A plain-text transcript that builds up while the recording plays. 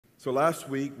So last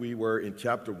week we were in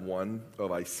chapter 1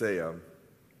 of Isaiah,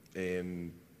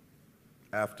 and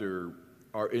after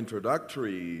our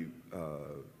introductory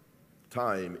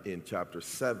time in chapter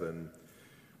 7,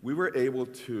 we were able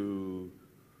to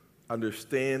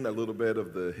understand a little bit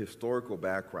of the historical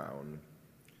background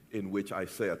in which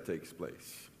Isaiah takes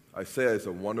place. Isaiah is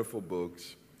a wonderful book,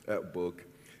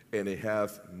 and it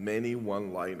has many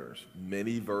one-liners,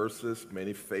 many verses,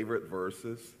 many favorite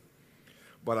verses.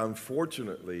 But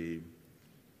unfortunately,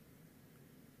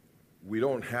 we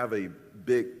don't have a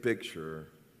big picture,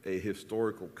 a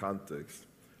historical context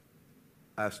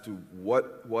as to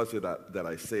what was it that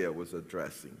Isaiah was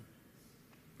addressing.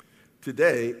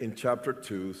 Today in chapter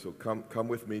 2, so come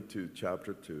with me to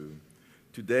chapter 2.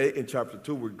 Today in chapter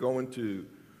 2, we're going to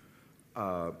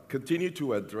continue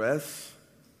to address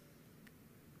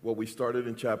what we started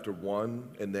in chapter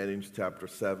 1 and then in chapter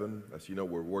 7. As you know,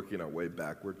 we're working our way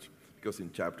backwards because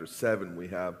in chapter 7 we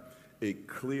have a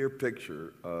clear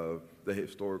picture of the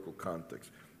historical context,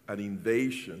 an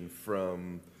invasion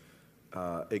from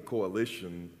a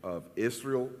coalition of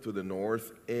Israel to the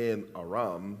north and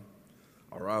Aram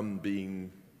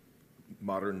being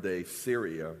modern-day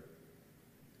Syria.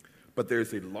 But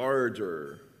there's a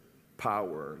larger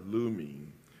power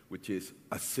looming, which is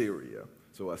Assyria.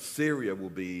 So Assyria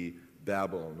will be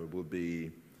Babylon, it will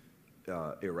be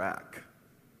Iraq.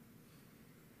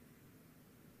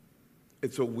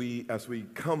 And so as we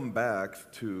come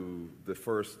back to the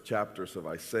first chapters of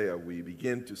Isaiah, we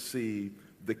begin to see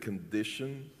the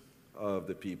condition of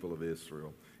the people of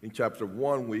Israel. In chapter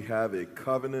 1, we have a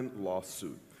covenant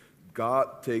lawsuit.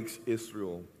 God takes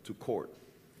Israel to court.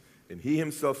 And he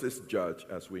himself is judge,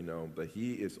 as we know, but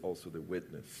he is also the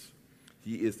witness.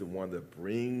 He is the one that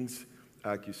brings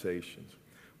accusations.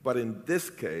 But in this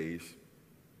case,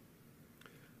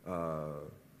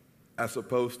 as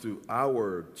opposed to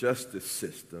our justice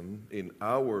system, in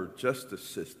our justice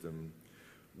system,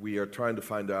 we are trying to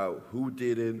find out who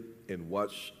did it and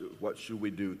what should we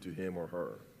do to him or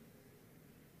her.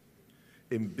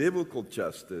 In biblical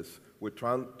justice, we're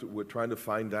trying to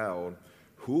find out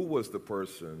who was the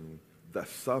person that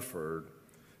suffered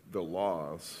the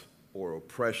loss or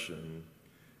oppression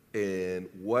and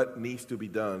what needs to be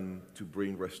done to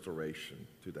bring restoration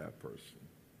to that person.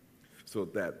 So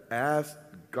that as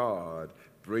God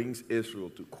brings Israel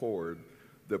to court,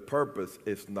 the purpose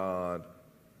is not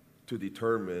to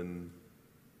determine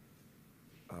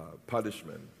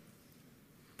punishment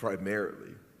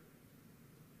primarily.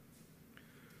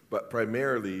 But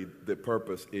primarily, the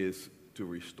purpose is to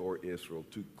restore Israel,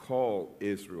 to call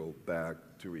Israel back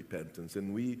to repentance.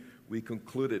 And we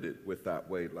concluded it with that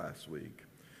way last week,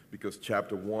 because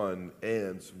chapter 1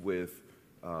 ends with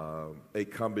a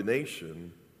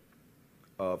combination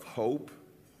of hope,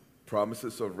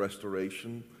 promises of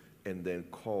restoration, and then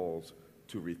calls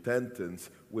to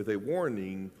repentance with a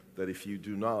warning that if you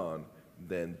do not,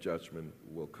 then judgment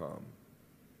will come.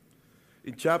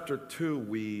 In chapter 2,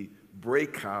 we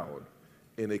break out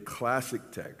in a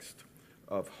classic text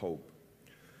of hope.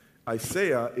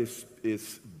 Isaiah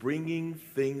is bringing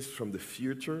things from the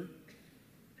future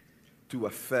to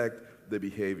affect the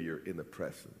behavior in the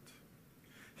present.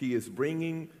 He is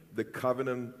bringing the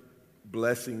covenant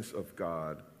blessings of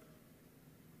God,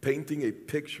 painting a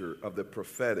picture of the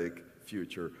prophetic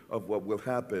future of what will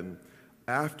happen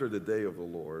after the day of the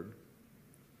Lord,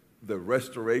 the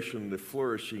restoration, the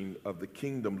flourishing of the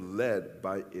kingdom led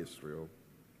by Israel,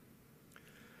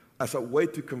 as a way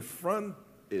to confront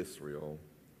Israel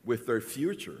with their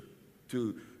future,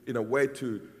 in a way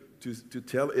to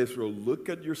tell Israel, look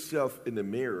at yourself in the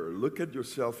mirror, look at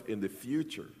yourself in the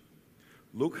future,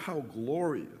 look how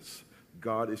glorious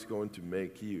God is going to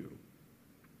make you.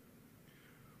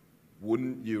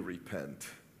 Wouldn't you repent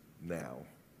now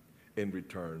and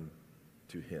return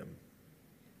to him?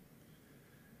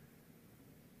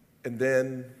 And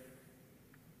then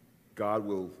God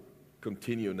will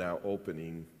continue now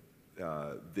opening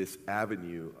this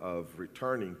avenue of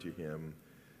returning to him,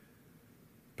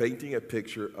 painting a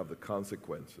picture of the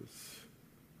consequences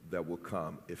that will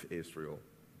come if Israel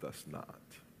does not.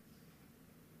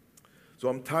 So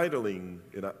I'm titling,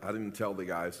 and I didn't tell the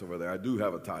guys over there, I do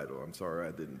have a title. I'm sorry I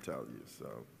didn't tell you, so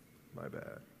my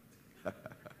bad.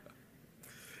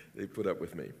 They put up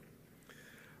with me.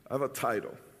 I have a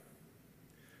title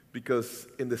because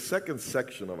in the second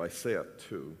section of Isaiah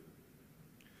 2,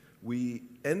 we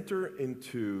enter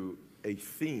into a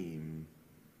theme.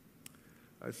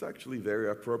 It's actually very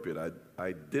appropriate.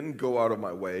 I didn't go out of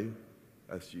my way,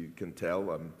 as you can tell.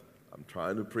 I'm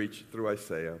trying to preach through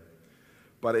Isaiah.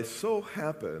 But it so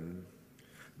happened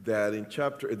that in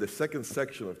the second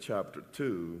section of chapter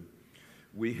 2,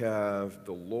 we have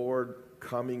the Lord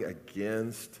coming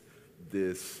against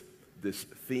this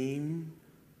theme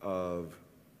of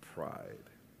pride.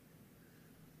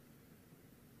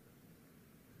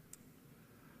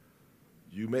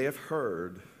 You may have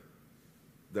heard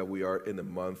that we are in a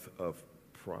month of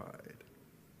pride.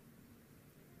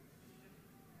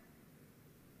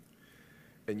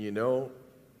 And you know,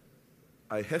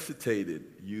 I hesitated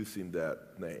using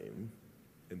that name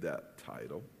and that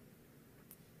title.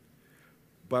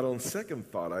 But on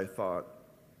second thought, I thought,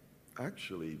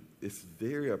 actually, it's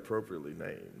very appropriately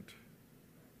named.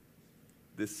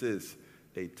 This is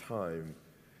a time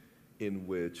in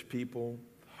which people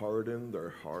harden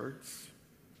their hearts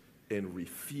and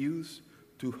refuse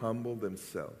to humble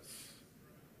themselves,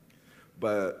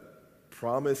 but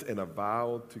promise and a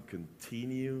vow to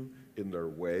continue in their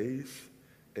ways,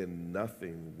 and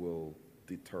nothing will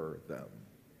deter them.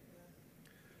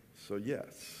 So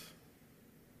yes,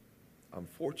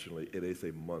 unfortunately, it is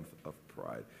a month of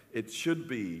pride. It should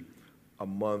be a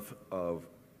month of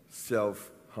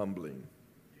self-humbling,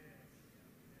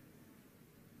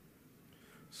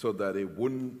 so that it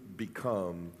wouldn't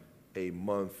become a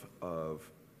month of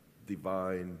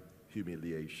divine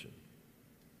humiliation.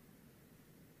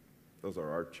 Those are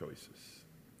our choices.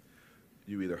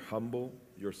 You either humble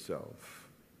yourself,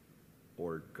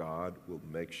 or God will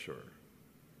make sure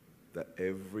that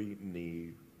every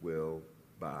knee will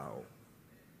bow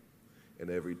and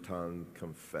every tongue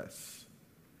confess.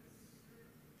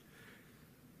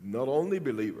 Not only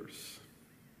believers,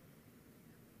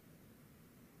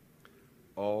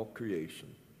 all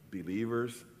creation,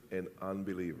 believers and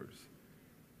unbelievers,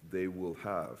 they will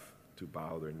have to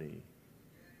bow their knee.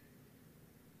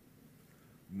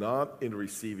 Not in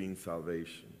receiving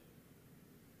salvation,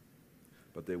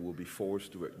 but they will be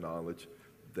forced to acknowledge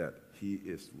that He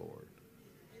is Lord.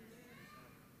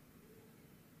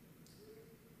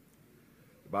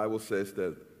 The Bible says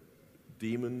that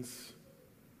demons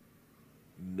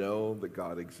know that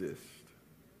God exists,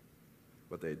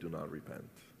 but they do not repent.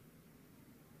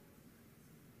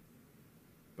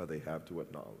 But they have to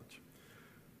acknowledge.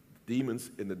 Demons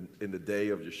in the day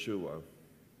of Yeshua,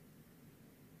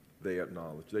 they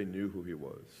acknowledged. They knew who He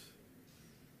was.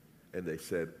 And they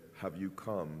said, have you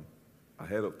come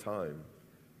ahead of time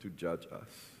to judge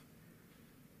us?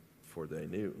 For they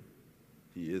knew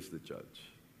He is the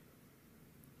judge.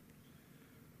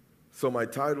 So my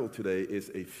title today is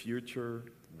A Future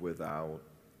Without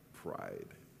Pride.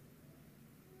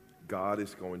 God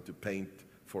is going to paint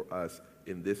for us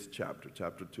in this chapter,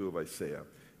 chapter 2 of Isaiah,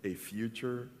 a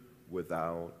future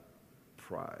without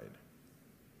pride.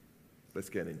 Let's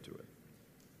get into it.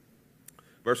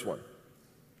 Verse 1.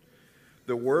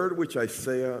 The word which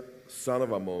Isaiah, son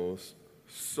of Amos,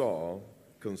 saw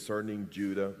concerning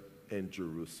Judah and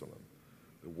Jerusalem.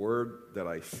 The word that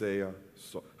Isaiah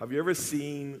saw. Have you ever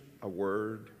seen a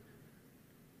word?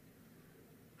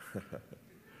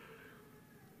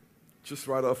 Just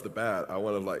right off the bat, I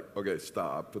want to okay,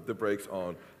 stop, put the brakes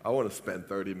on. I want to spend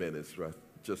 30 minutes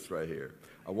just right here.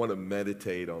 I want to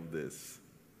meditate on this.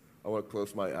 I want to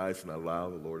close my eyes and allow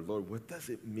the Lord, what does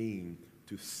it mean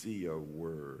to see a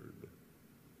word?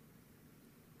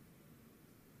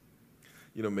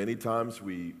 You know, many times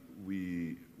when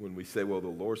we say, well, the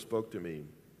Lord spoke to me,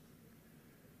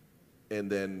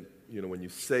 and then, you know, when you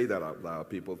say that out loud,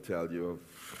 people tell you,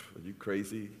 are you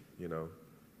crazy? You know,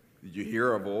 did you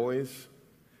hear a voice?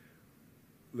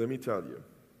 Let me tell you,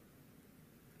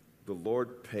 the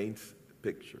Lord paints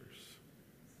pictures.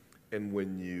 And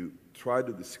when you try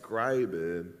to describe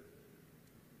it,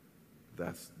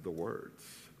 that's the words.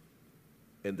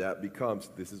 And that becomes,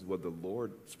 this is what the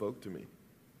Lord spoke to me.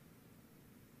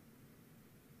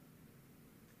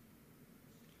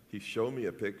 He showed me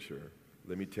a picture.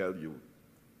 Let me tell you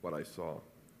what I saw.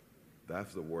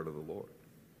 That's the word of the Lord.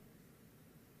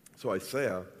 So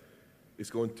Isaiah is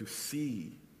going to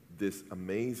see this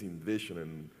amazing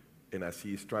vision, and as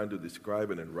he's trying to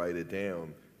describe it and write it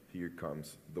down, here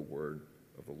comes the word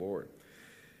of the Lord.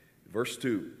 Verse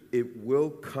 2, it will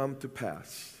come to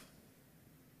pass.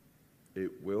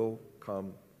 It will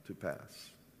come to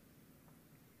pass.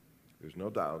 There's no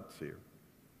doubts here.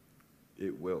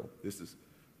 It will. This is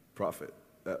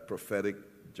prophetic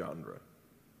genre.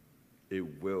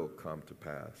 It will come to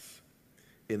pass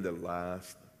in the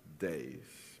last days.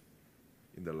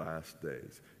 In the last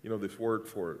days. You know, this word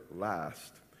for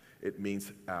last, it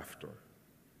means after.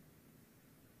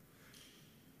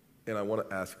 And I want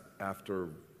to ask, after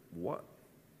what?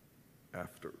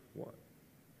 After what?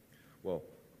 Well,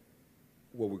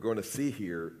 what we're going to see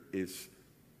here is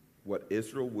what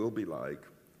Israel will be like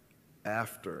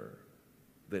after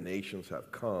the nations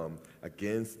have come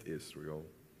against Israel.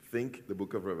 Think the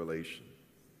book of Revelation,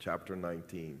 chapter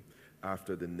 19.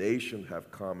 After the nation have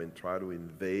come and try to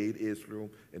invade Israel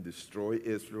and destroy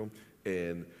Israel,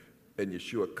 and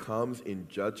Yeshua comes in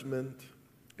judgment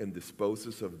and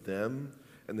disposes of them,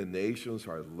 and the nations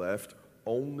are left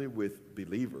only with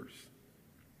believers.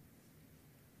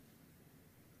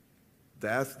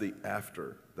 That's the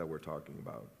after that we're talking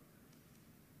about.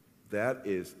 That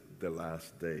is the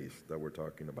last days that we're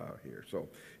talking about here. So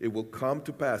it will come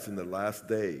to pass in the last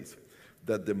days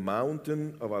that the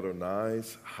mountain of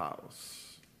Adonai's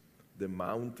house, the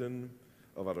mountain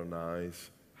of Adonai's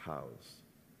house.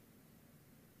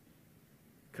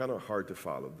 Kind of hard to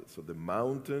follow this. So the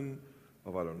mountain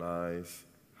of Adonai's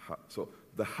house. So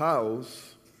the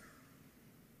house,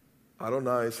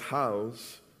 Adonai's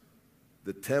house,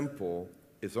 the temple,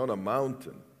 is on a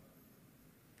mountain.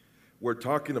 We're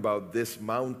talking about this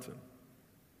mountain,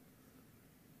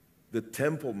 the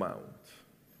Temple Mount,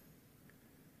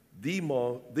 the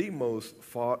most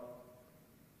fought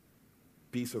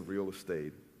piece of real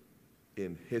estate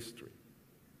in history,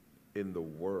 in the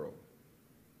world.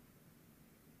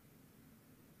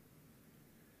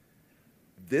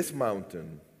 This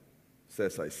mountain,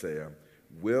 says Isaiah,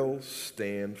 will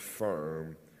stand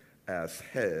firm as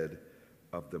head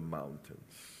of the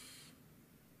mountains.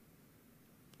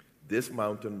 This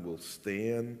mountain will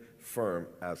stand firm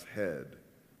as head.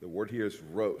 The word here is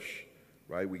Rosh,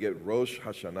 right? We get Rosh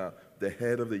Hashanah, the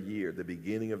head of the year, the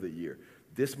beginning of the year.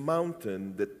 This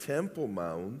mountain, the Temple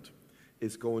Mount,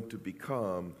 is going to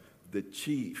become the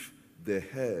chief, the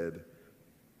head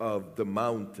of the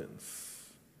mountains.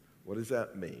 What does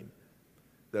that mean?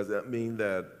 Does that mean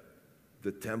that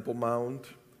the Temple Mount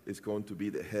is going to be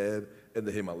the head and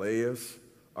the Himalayas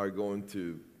are going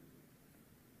to...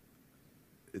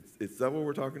 Is that what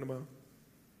we're talking about?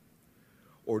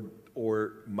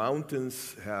 Or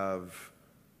mountains have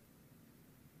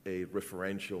a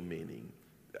referential meaning?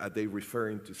 Are they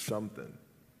referring to something?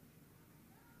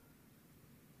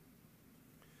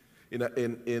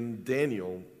 In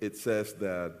Daniel, it says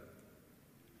that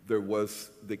there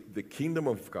was the kingdom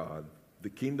of God, the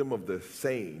kingdom of the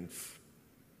saints,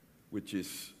 which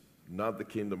is not the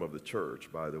kingdom of the church,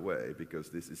 by the way, because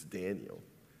this is Daniel.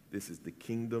 This is the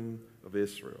kingdom of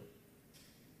Israel.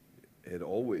 It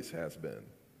always has been.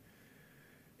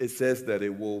 It says that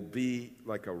it will be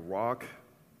like a rock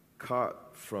cut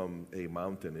from a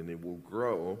mountain, and it will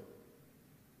grow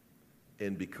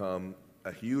and become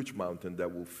a huge mountain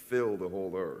that will fill the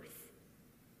whole earth.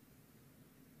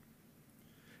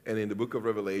 And in the book of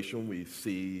Revelation, we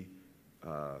see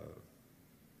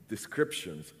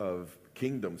descriptions of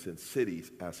kingdoms and cities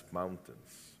as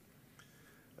mountains.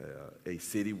 A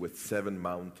city with 7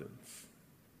 mountains.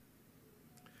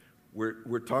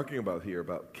 We're talking about here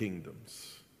about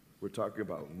kingdoms. We're talking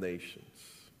about nations.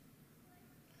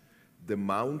 The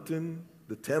mountain,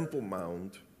 the Temple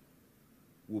Mount,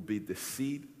 will be the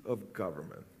seat of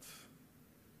government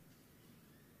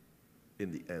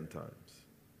in the end times,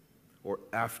 or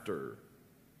after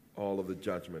all of the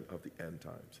judgment of the end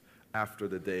times, after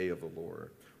the day of the Lord.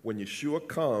 When Yeshua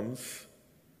comes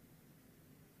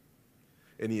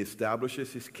and he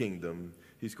establishes his kingdom,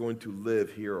 he's going to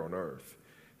live here on earth.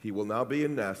 He will not be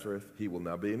in Nazareth. He will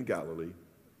not be in Galilee.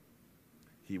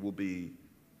 He will be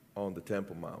on the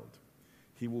Temple Mount.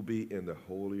 He will be in the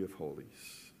Holy of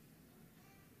Holies,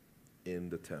 in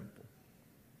the temple.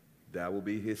 That will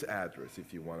be his address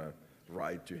if you want to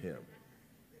write to him.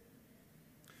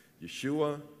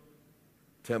 Yeshua,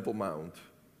 Temple Mount,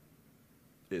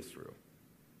 Israel.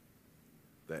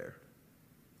 There.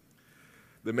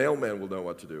 The mailman will know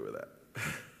what to do with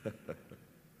that.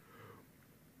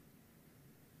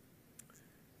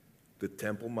 The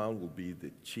Temple Mount will be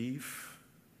the chief,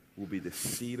 will be the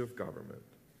seat of government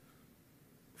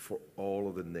for all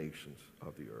of the nations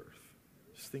of the earth.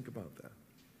 Just think about that.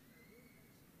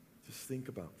 Just think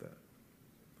about that.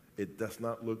 It does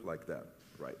not look like that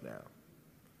right now.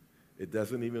 It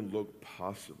doesn't even look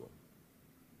possible.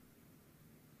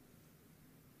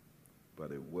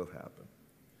 But it will happen.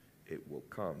 It will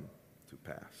come to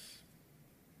pass.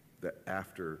 That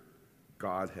after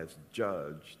God has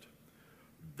judged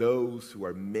those who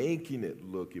are making it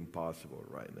look impossible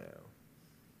right now,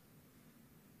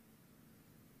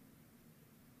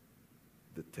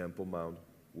 the Temple Mount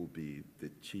will be the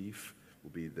chief,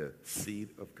 will be the seat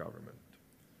of government,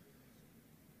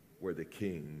 where the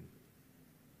king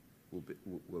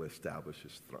will establish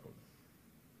his throne.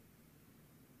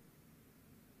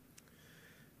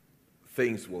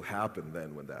 Things will happen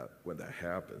then when that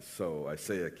happens. So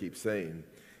Isaiah keeps saying,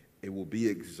 It will be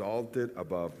exalted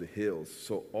above the hills,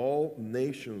 so all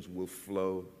nations will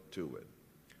flow to it.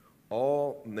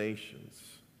 All nations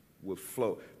will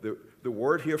flow. The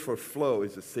word here for flow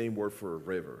is the same word for a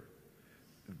river.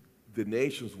 The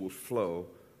nations will flow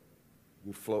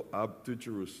up to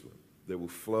Jerusalem. They will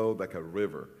flow like a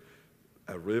river.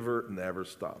 A river never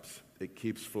stops. It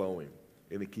keeps flowing,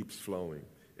 and it keeps flowing,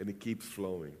 and it keeps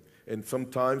flowing. And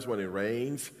sometimes when it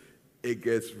rains, it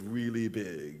gets really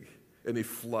big, and it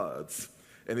floods,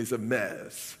 and it's a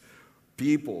mess.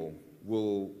 People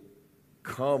will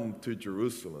come to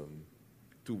Jerusalem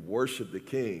to worship the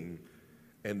king,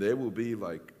 and they will be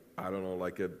like, I don't know,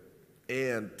 like an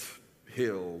ant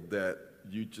hill that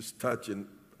you just touch, and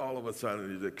all of a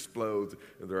sudden it explodes,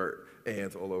 and there are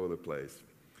ants all over the place.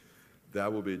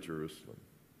 That will be Jerusalem.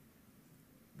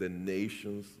 The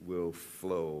nations will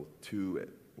flow to it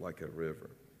like a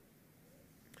river.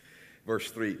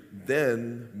 Verse 3,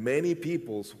 then many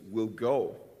peoples will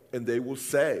go, and they will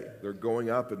say, they're going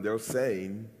up and they're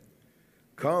saying,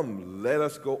 come, let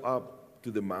us go up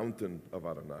to the mountain of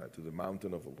Adonai, to the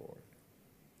mountain of the Lord.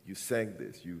 You sang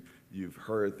this, you've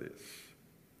heard this.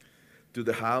 To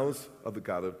the house of the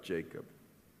God of Jacob.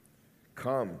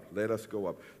 Come, let us go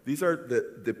up. These are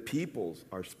the peoples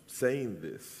are saying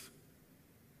this.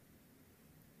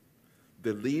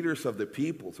 The leaders of the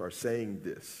peoples are saying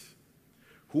this.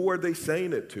 Who are they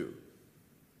saying it to?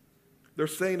 They're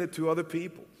saying it to other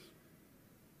peoples.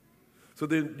 So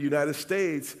the United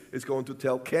States is going to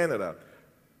tell Canada,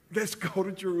 let's go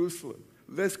to Jerusalem.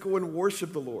 Let's go and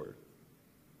worship the Lord.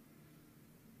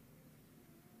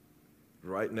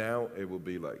 Right now, it will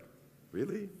be like,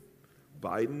 really?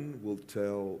 Biden will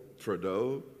tell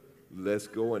Trudeau, let's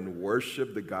go and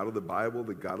worship the God of the Bible,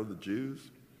 the God of the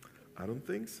Jews? I don't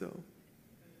think so.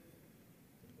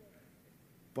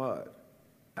 But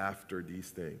after these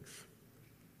things,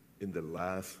 in the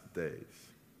last days,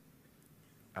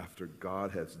 after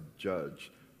God has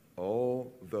judged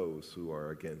all those who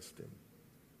are against him,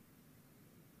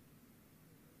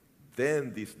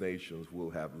 then these nations will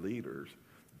have leaders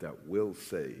that will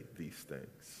say these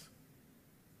things.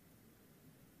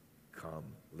 Come,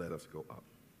 let us go up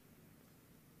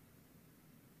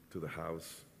to the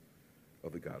house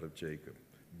of the God of Jacob.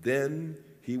 Then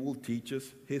he will teach us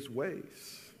his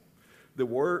ways. The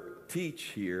word teach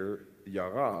here,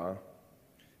 yara,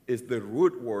 is the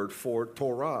root word for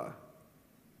Torah.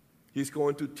 He's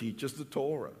going to teach us the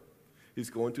Torah. He's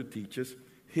going to teach us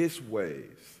his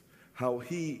ways, how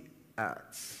he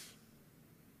acts.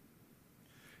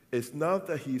 It's not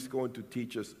that he's going to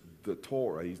teach us the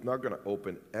Torah. He's not going to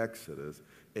open Exodus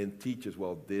and teach us,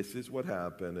 well, this is what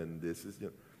happened and this is,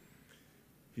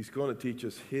 He's going to teach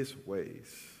us his ways.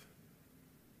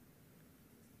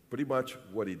 Pretty much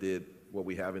what he did, what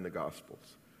we have in the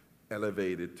Gospels,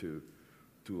 elevated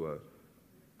to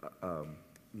a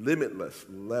limitless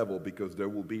level, because there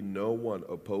will be no one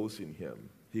opposing him.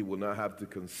 He will not have to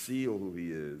conceal who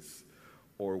he is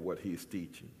or what he's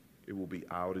teaching. It will be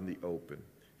out in the open.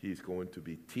 He's going to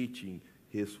be teaching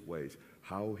his ways,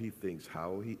 how he thinks,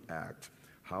 how he acts,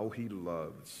 how he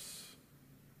loves,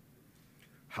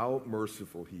 how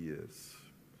merciful he is,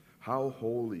 how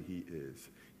holy he is,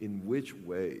 in which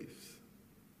ways.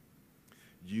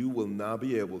 You will not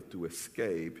be able to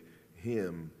escape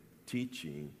him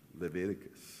teaching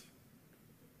Leviticus.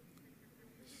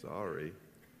 Sorry,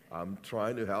 I'm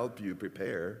trying to help you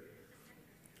prepare.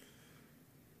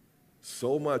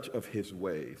 So much of his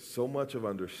ways, so much of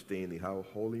understanding how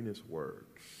holiness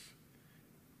works,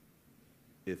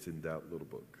 it's in that little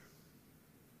book.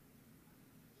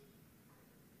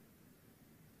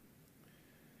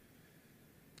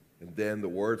 And then the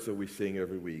words that we sing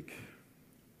every week.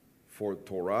 For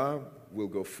Torah will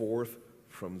go forth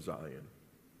from Zion,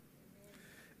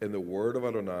 and the word of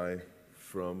Adonai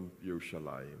from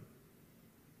Yerushalayim.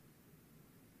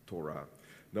 Torah.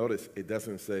 Notice it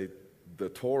doesn't say the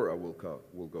Torah will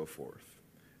go forth.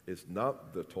 It's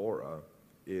not the Torah,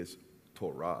 it's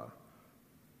Torah.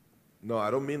 No, I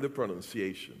don't mean the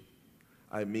pronunciation.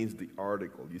 I mean the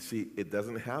article. You see, it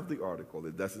doesn't have the article.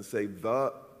 It doesn't say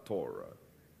the Torah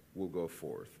will go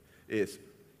forth. It's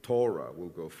Torah will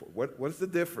go forth. What's the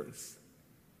difference?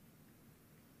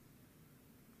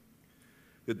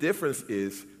 The difference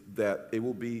is that it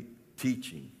will be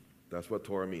teaching. That's what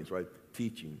Torah means, right?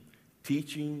 Teaching.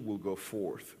 Teaching will go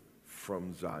forth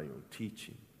from Zion.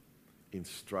 Teaching,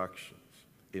 instructions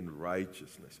in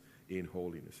righteousness, in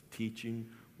holiness. Teaching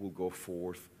will go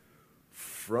forth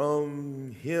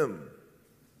from him,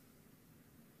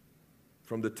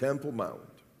 from the Temple Mount.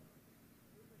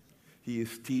 He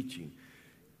is teaching.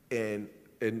 And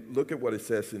look at what it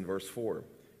says in verse 4.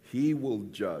 He will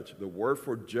judge. The word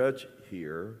for judge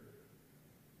here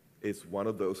is one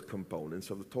of those components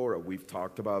of the Torah. We've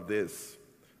talked about this.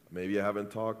 Maybe I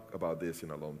haven't talked about this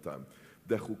in a long time.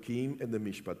 The Chukim and the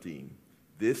Mishpatim.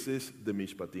 This is the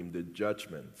Mishpatim, the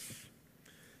judgments.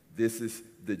 This is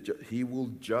he will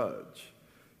judge.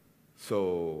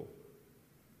 So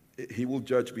he will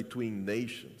judge between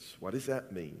nations. What does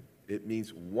that mean? It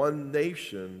means one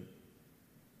nation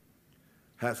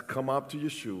has come up to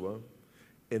Yeshua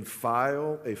and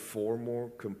filed a formal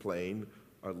complaint,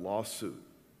 a lawsuit,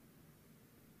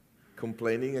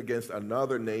 complaining against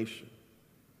another nation,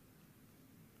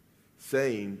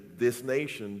 saying this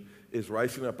nation is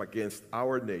rising up against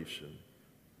our nation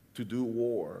to do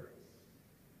war,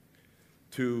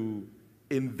 to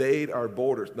invade our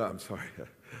borders. No, I'm sorry.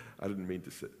 I didn't mean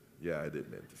to say. Yeah, I didn't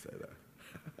mean to say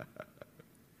that.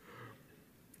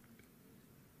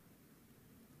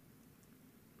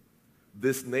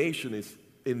 This nation is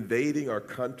invading our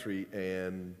country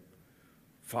and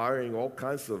firing all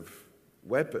kinds of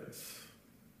weapons.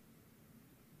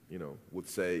 You know, would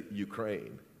say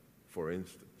Ukraine, for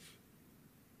instance.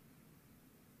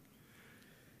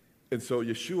 And so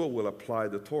Yeshua will apply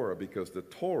the Torah because the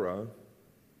Torah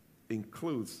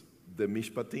includes the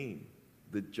mishpatim,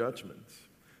 the judgments,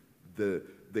 the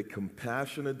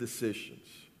compassionate decisions.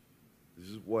 This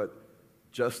is what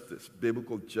justice,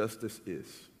 biblical justice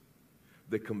is.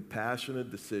 The compassionate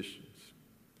decisions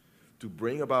to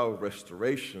bring about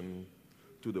restoration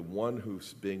to the one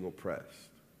who's being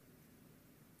oppressed.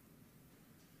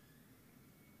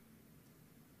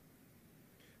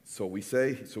 So we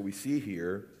see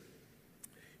here,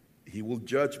 he will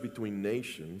judge between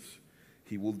nations.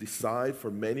 He will decide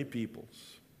for many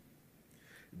peoples.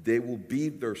 They will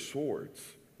beat their swords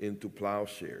into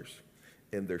plowshares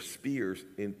and their spears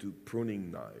into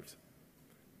pruning knives.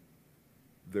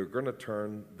 They're going to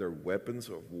turn their weapons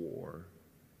of war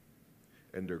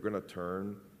and they're going to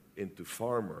turn into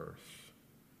farmers.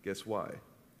 Guess why?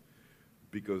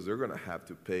 Because they're going to have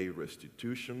to pay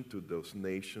restitution to those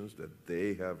nations that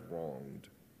they have wronged.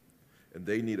 And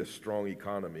they need a strong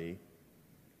economy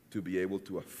to be able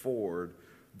to afford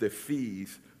the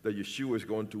fees that Yeshua is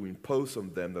going to impose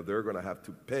on them, that they're going to have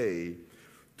to pay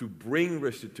to bring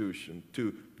restitution,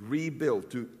 to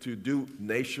rebuild, to do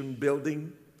nation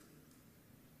building.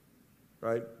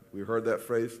 Right? We heard that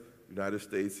phrase, United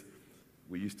States,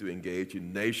 we used to engage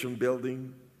in nation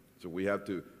building. So we have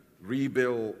to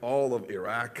rebuild all of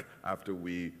Iraq after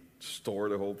we tore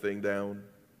the whole thing down.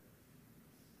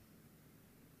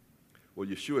 Well,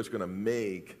 Yeshua is going to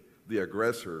make the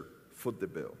aggressor foot the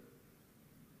bill.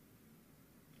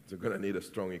 They're going to need a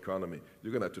strong economy.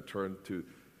 You're going to have to turn to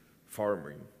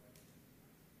farming.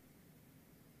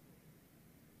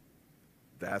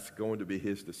 That's going to be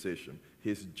his decision,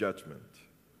 his judgment,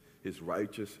 his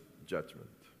righteous judgment.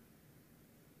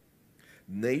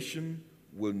 Nation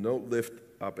will not lift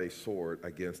up a sword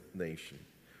against nation,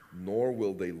 nor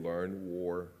will they learn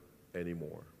war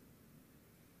anymore.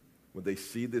 When they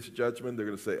see this judgment, they're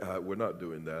going to say, we're not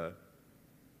doing that.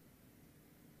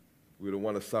 We don't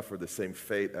want to suffer the same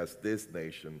fate as this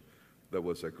nation that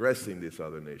was aggressing this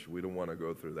other nation. We don't want to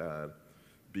go through that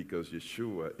because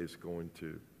Yeshua is going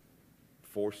to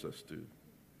force us to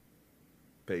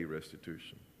pay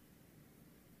restitution.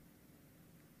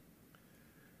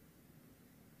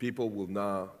 People will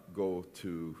now go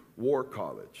to war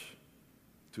college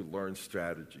to learn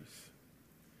strategies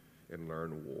and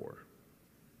learn war.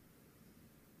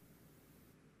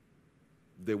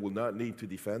 They will not need to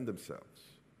defend themselves.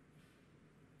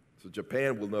 So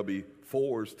Japan will not be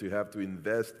forced to have to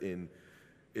invest in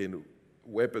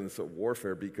weapons of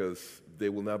warfare because they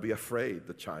will not be afraid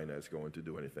that China is going to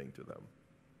do anything to them.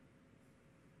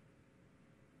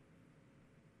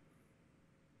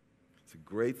 It's a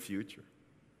great future.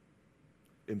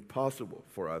 Impossible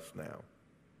for us now.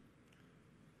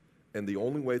 And the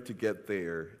only way to get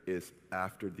there is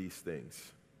after these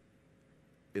things,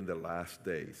 in the last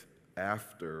days,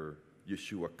 after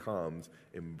Yeshua comes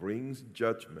and brings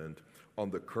judgment on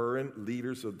the current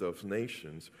leaders of those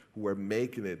nations who are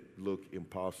making it look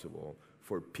impossible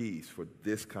for peace, for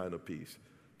this kind of peace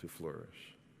to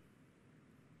flourish.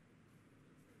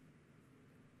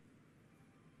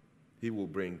 He will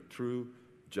bring true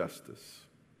justice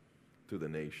to the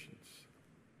nations.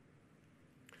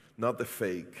 Not the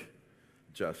fake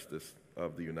justice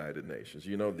of the United Nations.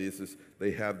 You know,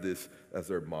 they have this as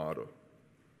their motto,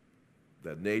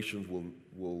 that nations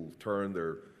will turn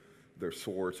their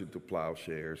swords into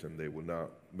plowshares and they will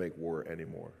not make war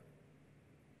anymore.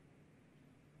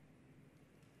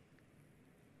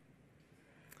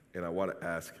 And I want to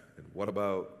ask, and what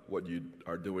about what you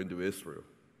are doing to Israel?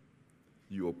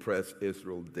 You oppress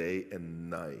Israel day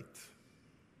and night.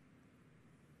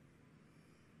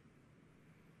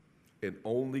 And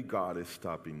only God is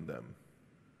stopping them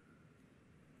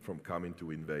from coming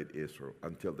to invade Israel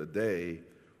until the day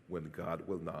when God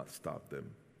will not stop them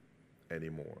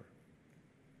anymore.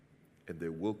 And they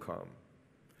will come,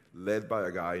 led by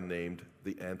a guy named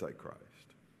the Antichrist.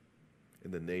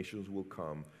 And the nations will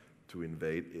come to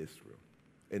invade Israel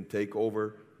and take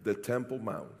over the Temple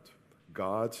Mount,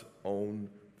 God's own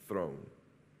throne.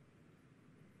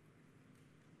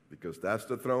 Because that's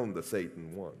the throne that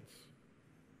Satan wants.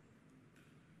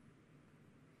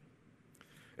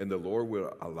 And the Lord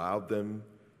will allow them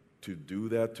to do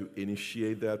that, to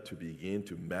initiate that, to begin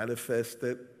to manifest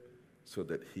it, so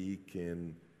that He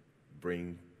can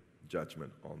bring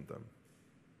judgment on them.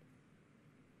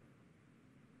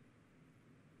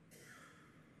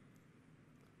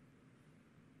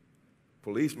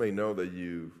 Police may know that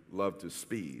you love to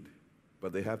speed,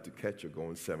 but they have to catch you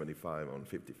going 75 on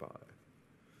 55.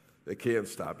 They can't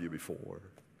stop you before.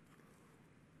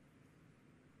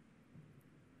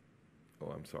 Oh,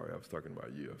 I'm sorry, I was talking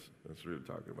about you. I was really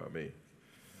talking about me.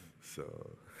 So,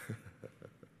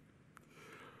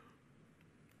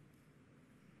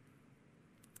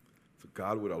 so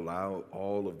God would allow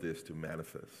all of this to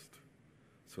manifest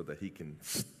so that He can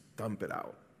stomp it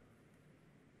out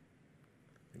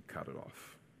and cut it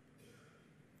off.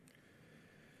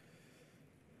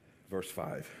 Verse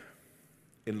 5.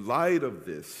 In light of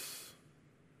this,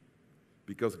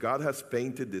 because God has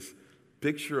painted this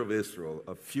picture of Israel,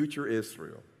 of future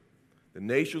Israel, the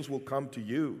nations will come to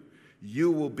you.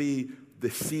 You will be the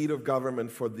seat of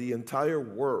government for the entire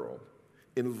world.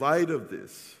 In light of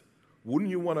this,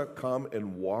 wouldn't you want to come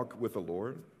and walk with the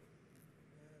Lord?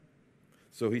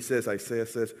 So he says, Isaiah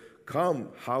says, come,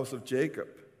 house of Jacob.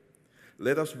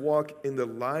 Let us walk in the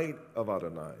light of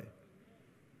Adonai.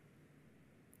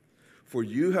 For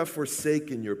you have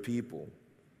forsaken your people,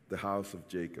 the house of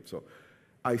Jacob. So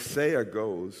Isaiah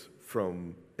goes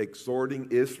from exhorting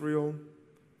Israel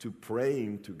to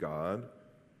praying to God.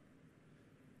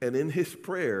 And in his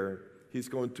prayer, he's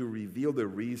going to reveal the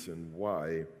reason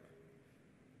why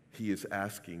he is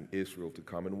asking Israel to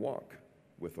come and walk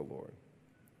with the Lord.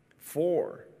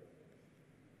 For,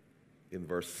 in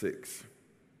verse 6,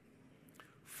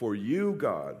 for you,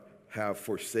 God, have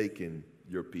forsaken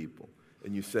your people.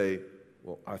 And you say,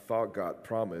 well, I thought God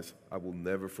promised, I will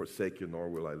never forsake you, nor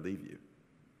will I leave you.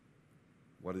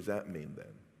 What does that mean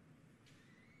then?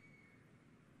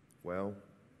 Well,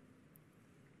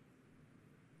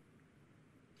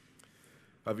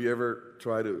 have you ever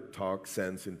tried to talk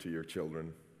sense into your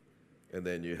children, and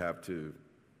then you have to,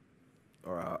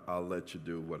 or I'll let you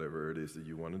do whatever it is that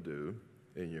you want to do,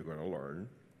 and you're going to learn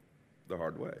the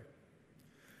hard way.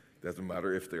 Doesn't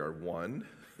matter if they are 1,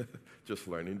 just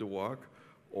learning to walk,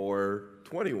 or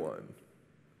 21,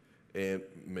 and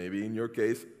maybe in your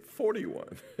case,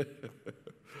 41.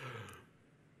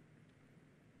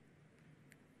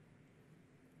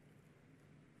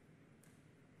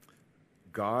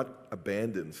 God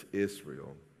abandons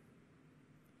Israel.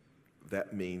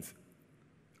 That means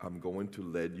I'm going to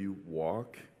let you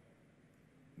walk,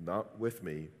 not with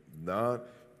me, not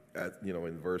at,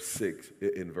 in verse 6,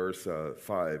 in verse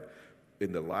 5,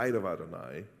 in the light of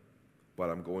Adonai, but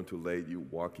I'm going to let you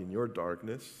walk in your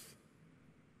darkness.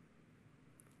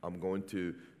 I'm going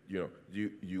to,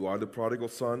 you are the prodigal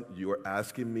son. You are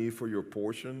asking me for your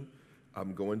portion.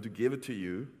 I'm going to give it to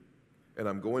you, and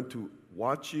I'm going to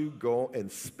watch you go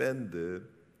and spend it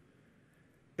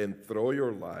and throw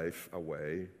your life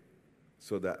away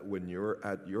so that when you're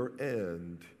at your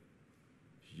end,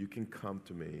 you can come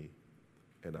to me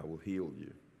and I will heal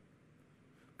you.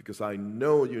 Because I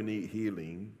know you need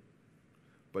healing,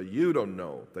 but you don't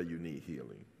know that you need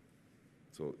healing.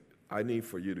 So I need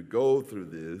for you to go through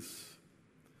this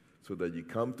so that you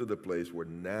come to the place where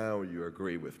now you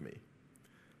agree with me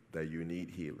that you need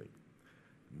healing.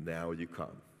 Now you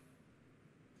come.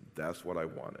 That's what I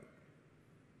wanted.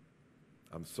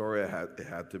 I'm sorry it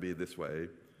had to be this way.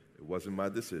 It wasn't my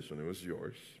decision. It was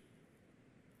yours.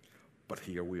 But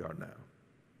here we are now.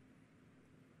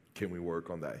 Can we work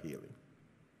on that healing?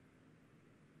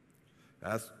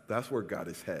 That's where God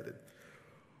is headed.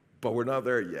 But we're not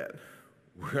there yet.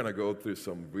 We're going to go through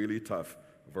some really tough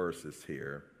verses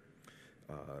here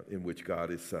in which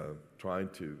God is trying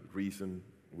to reason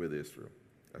with Israel,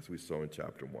 as we saw in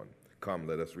chapter 1. Come,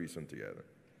 let us reason together.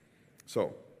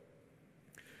 So,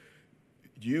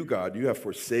 you, God, you have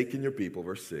forsaken your people,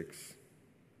 verse 6,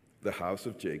 the house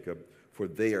of Jacob, for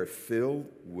they are filled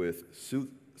with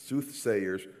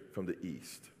soothsayers from the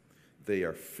east. They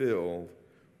are filled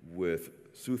with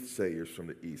soothsayers from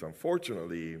the east.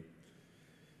 Unfortunately,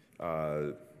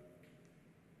 Uh,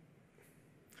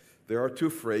 there are two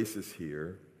phrases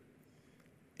here,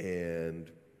 and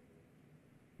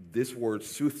this word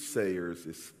soothsayers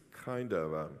is kind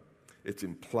of, it's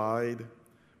implied,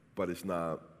 but it's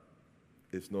not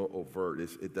overt.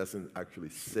 It doesn't actually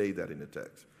say that in the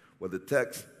text. What the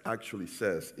text actually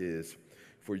says is,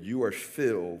 for you are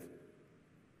filled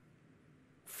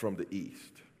from the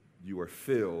east. You are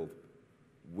filled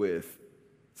with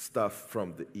stuff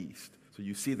from the east. So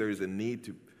you see there is a need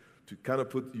to kind of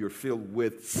put you're filled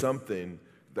with something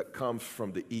that comes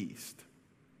from the east.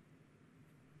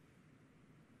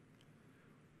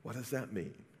 What does that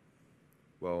mean?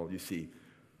 Well, you see,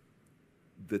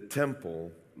 the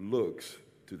temple looks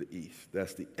to the east.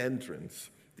 That's the entrance.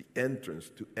 The entrance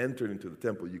to enter into the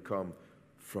temple, you come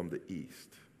from the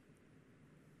east.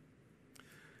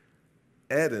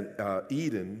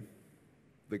 Eden,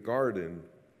 the garden,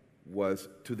 was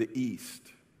to the east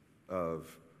of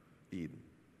Eden.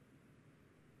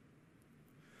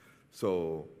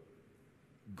 So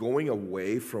going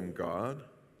away from God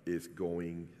is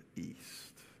going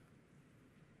east.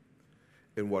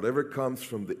 And whatever comes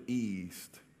from the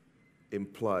east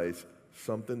implies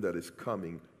something that is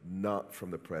coming not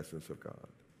from the presence of God.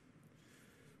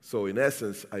 So in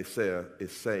essence, Isaiah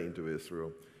is saying to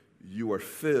Israel, you are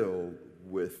filled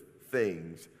with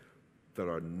things that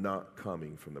are not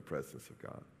coming from the presence of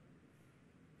God.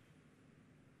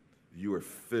 You are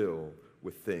filled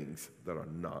with things that are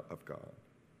not of God.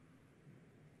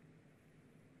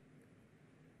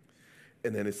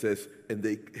 And then it says, and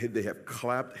they have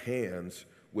clapped hands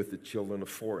with the children of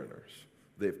foreigners.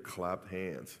 They've clapped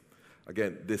hands.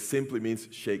 Again, this simply means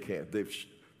shake hands.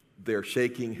 They're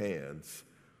shaking hands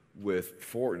with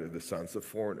foreigners, the sons of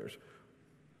foreigners.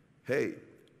 Hey,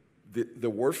 the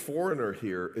word foreigner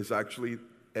here is actually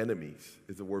enemies.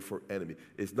 It's the word for enemy.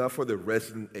 It's not for the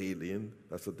resident alien.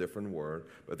 That's a different word.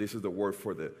 But this is the word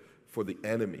for the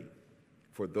enemy,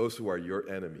 for those who are your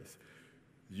enemies.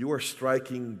 You are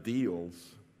striking deals.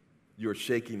 You're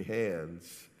shaking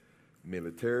hands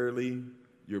militarily.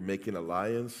 You're making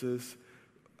alliances,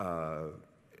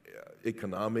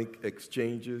 economic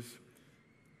exchanges.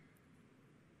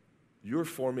 You're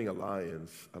forming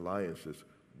alliances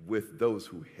with those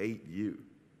who hate you.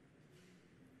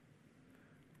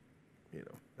 You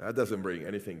know, that doesn't bring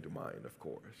anything to mind, of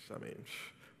course. I mean,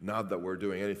 not that we're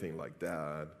doing anything like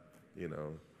that, you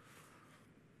know.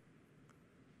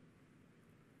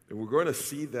 And we're going to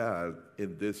see that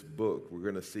in this book. We're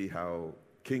going to see how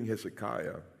King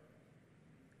Hezekiah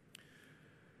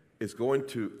is going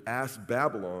to ask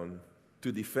Babylon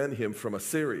to defend him from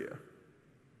Assyria.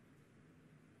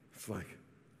 It's like,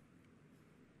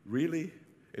 really?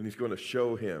 And he's going to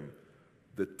show him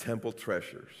the temple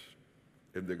treasures.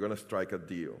 And they're going to strike a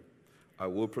deal. I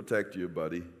will protect you,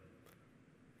 buddy.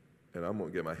 And I'm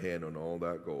going to get my hand on all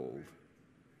that gold.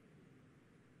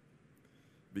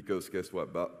 Because guess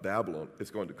what? Babylon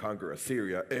is going to conquer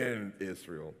Assyria and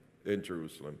Israel and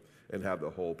Jerusalem and have the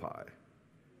whole pie.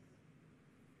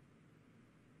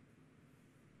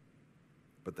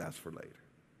 But that's for later.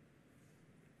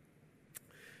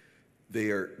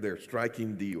 They're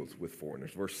striking deals with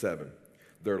foreigners. Verse 7.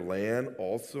 Their land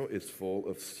also is full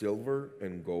of silver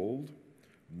and gold,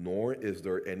 nor is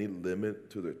there any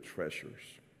limit to their treasures.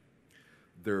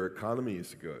 Their economy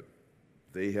is good.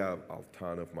 They have a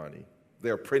ton of money. They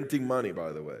are printing money,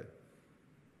 by the way.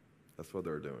 That's what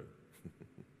they're doing.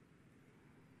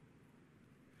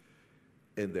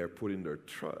 And they're putting their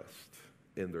trust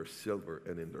in their silver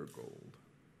and in their gold.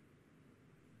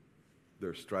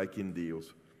 They're striking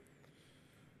deals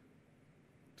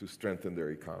to strengthen their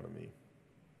economy,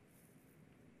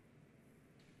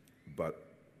 but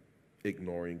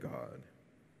ignoring God.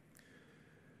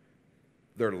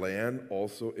 Their land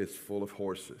also is full of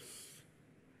horses,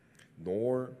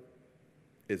 nor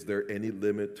is there any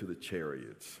limit to the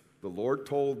chariots. The Lord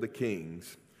told the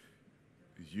kings,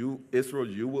 Israel,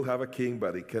 you will have a king,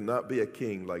 but it cannot be a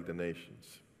king like the nations.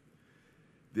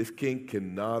 This king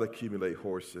cannot accumulate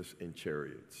horses and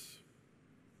chariots.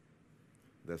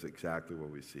 That's exactly what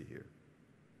we see here.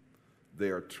 They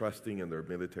are trusting in their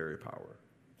military power.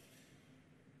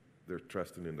 They're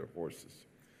trusting in their horses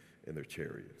and their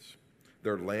chariots.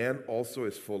 Their land also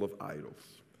is full of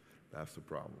idols. That's the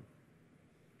problem.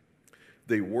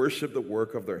 They worship the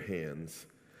work of their hands,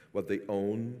 what their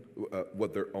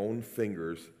own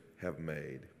fingers have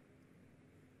made.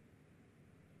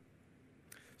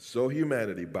 So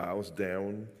humanity bows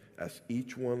down as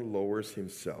each one lowers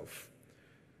himself.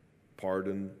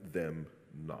 Pardon them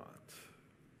not.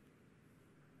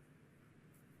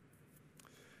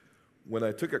 When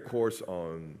I took a course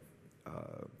in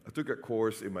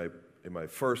my in my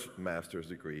first master's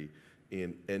degree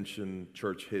in ancient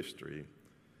church history.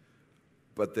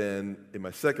 But then in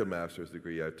my second master's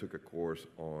degree, I took a course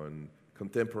on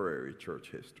contemporary church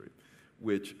history,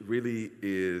 which really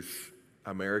is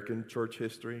American church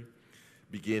history,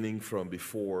 beginning from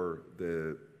before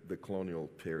the colonial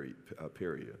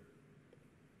period.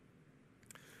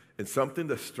 And something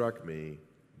that struck me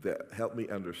that helped me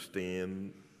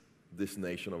understand this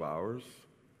nation of ours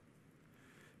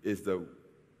is that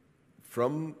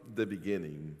from the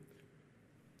beginning,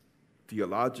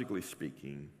 theologically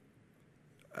speaking,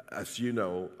 as you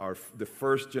know, the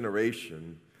first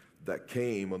generation that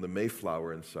came on the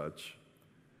Mayflower and such,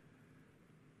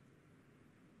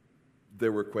 they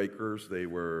were Quakers, they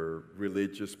were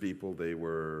religious people, they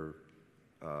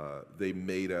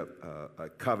made a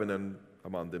covenant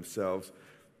among themselves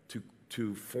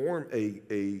to form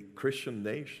a Christian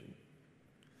nation.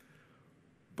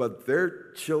 But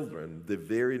their children, the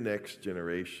very next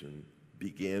generation,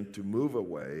 began to move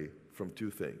away from two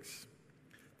things.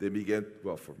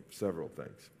 From several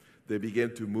things. They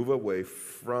began to move away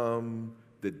from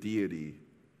the deity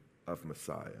of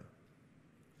Messiah.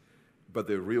 But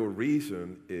the real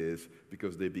reason is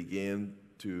because they began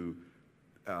to,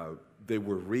 they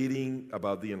were reading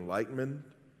about the Enlightenment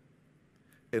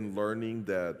and learning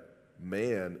that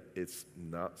man is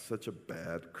not such a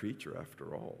bad creature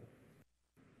after all.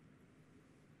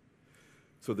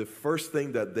 So the first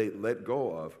thing that they let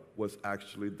go of was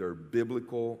actually their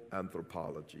biblical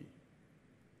anthropology.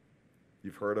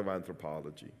 You've heard of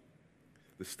anthropology,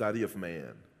 the study of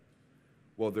man.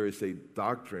 Well, there is a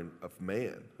doctrine of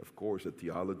man, of course, a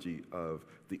theology of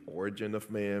the origin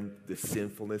of man, the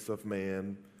sinfulness of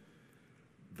man,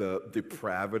 the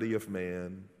depravity of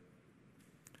man.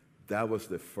 That was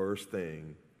the first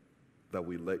thing that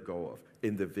we let go of.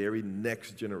 In the very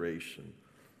next generation,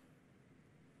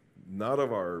 not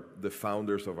of the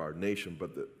founders of our nation,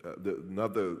 but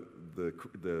not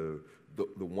the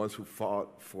ones who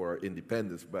fought for our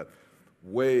independence, but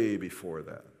way before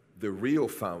that, the real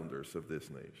founders of this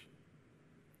nation,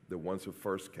 the ones who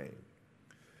first came.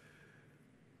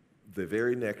 The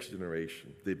very next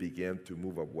generation, they began to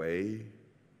move away,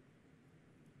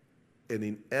 and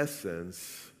in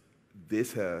essence,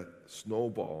 this has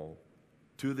snowballed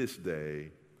to this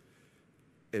day.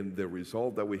 And the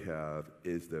result that we have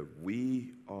is that we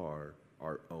are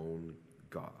our own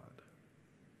God.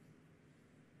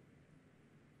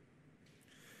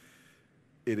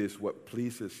 It is what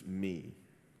pleases me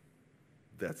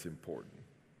that's important.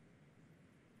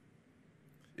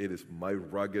 It is my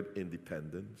rugged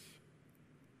independence.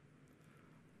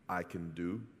 I can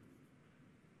do.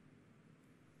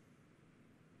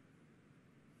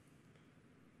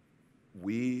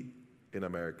 We in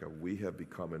America, we have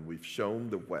become, and we've shown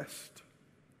the West,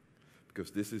 because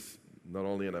this is not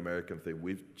only an American thing,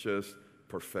 we've just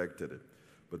perfected it,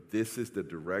 but this is the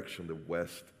direction the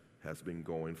West has been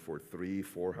going for 300,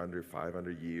 400,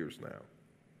 500 years now.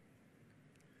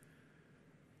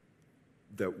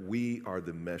 That we are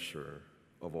the measure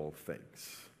of all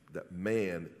things, that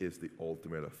man is the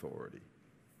ultimate authority.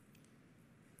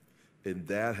 And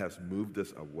that has moved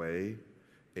us away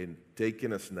and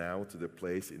taking us now to the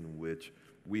place in which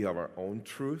we have our own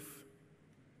truth,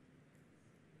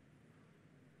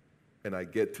 and I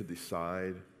get to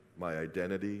decide my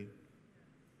identity.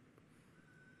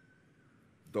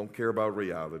 Don't care about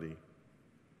reality.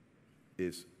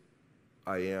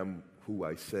 I am who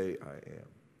I say I am.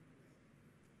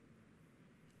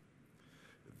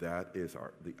 That is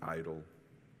the idol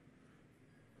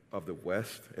of the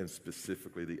West, and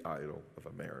specifically the idol of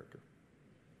America.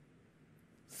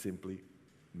 Simply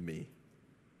me.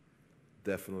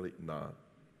 Definitely not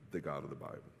the God of the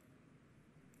Bible.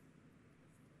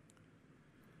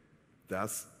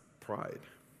 That's pride.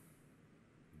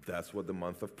 That's what the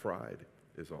month of pride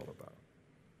is all about.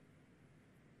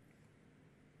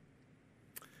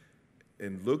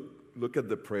 And look at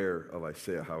the prayer of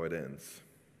Isaiah, how it ends.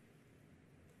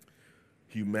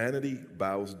 Humanity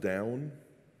bows down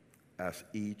as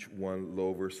each one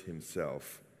lowers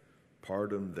himself.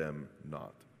 Pardon them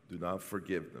not. Do not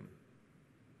forgive them.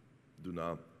 Do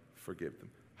not forgive them.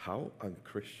 How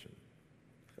unchristian.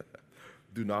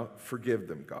 Do not forgive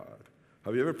them, God.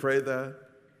 Have you ever prayed that?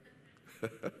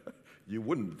 You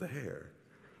wouldn't dare.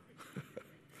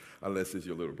 Unless it's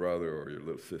your little brother or your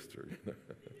little sister.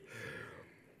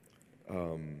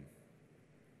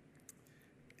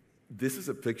 This is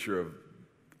a picture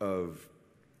of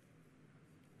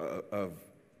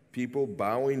people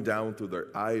bowing down to their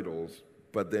idols,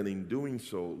 but then in doing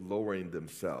so, lowering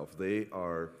themselves. They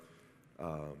are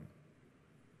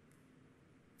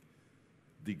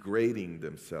degrading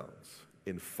themselves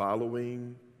in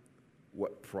following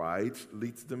what pride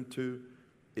leads them to,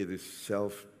 it is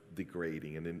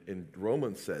self-degrading. And in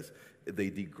Romans says they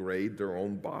degrade their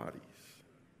own bodies,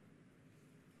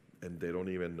 and they don't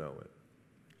even know it.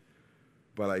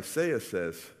 But Isaiah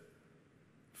says,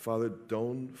 Father,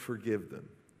 don't forgive them.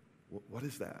 What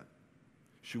is that?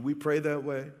 Should we pray that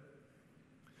way?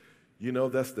 You know,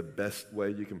 that's the best way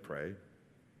you can pray.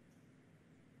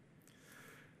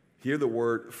 Here the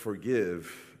word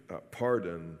forgive,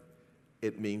 pardon,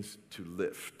 it means to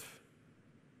lift.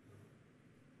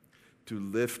 To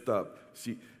lift up.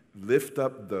 See, lift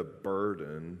up the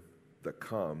burden that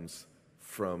comes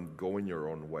from going your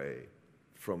own way,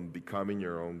 from becoming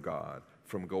your own God,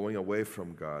 from going away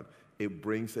from God. It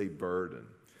brings a burden.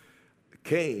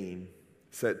 Cain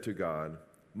said to God,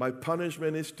 my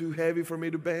punishment is too heavy for me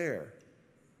to bear.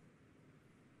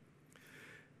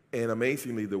 And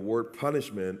amazingly, the word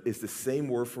punishment is the same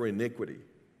word for iniquity.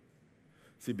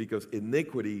 See, because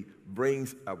iniquity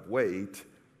brings a weight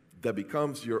that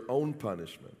becomes your own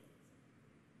punishment.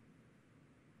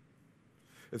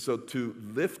 And so to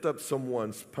lift up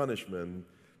someone's punishment,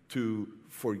 to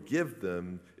forgive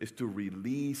them, is to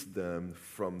release them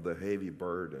from the heavy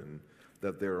burden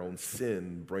that their own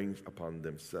sin brings upon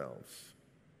themselves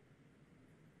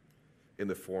in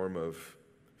the form of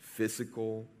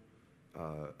physical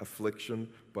affliction,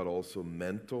 but also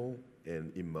mental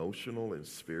and emotional and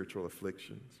spiritual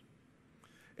afflictions.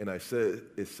 And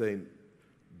it's saying,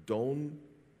 don't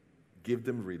give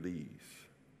them release.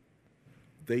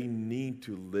 They need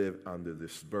to live under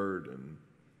this burden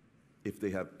if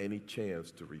they have any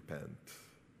chance to repent.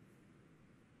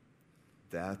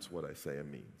 That's what Isaiah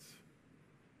means.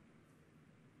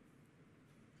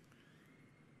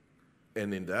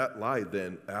 And in that light,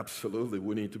 then, absolutely,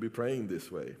 we need to be praying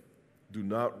this way. Do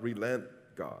not relent,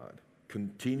 God.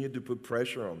 Continue to put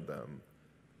pressure on them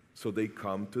so they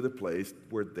come to the place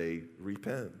where they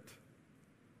repent.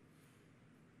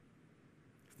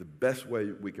 It's the best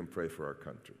way we can pray for our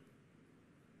country.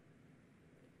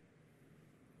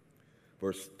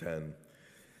 Verse 10.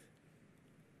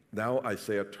 Now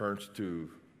Isaiah turns to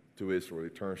Israel. He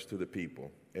turns to the people.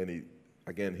 And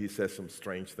he says some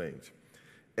strange things.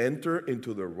 Enter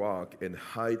into the rock and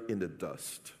hide in the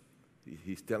dust.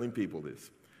 He's telling people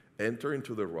this. Enter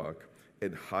into the rock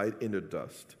and hide in the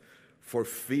dust for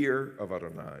fear of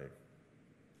Adonai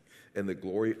and the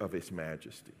glory of his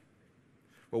majesty.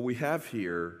 What we have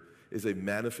here is a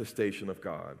manifestation of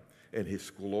God and his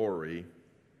glory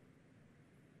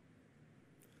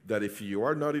that if you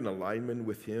are not in alignment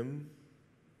with him,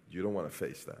 you don't want to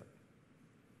face that.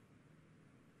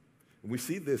 We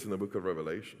see this in the book of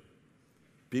Revelation.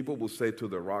 People will say to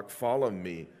the rock, follow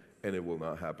me, and it will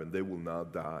not happen. They will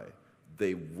not die.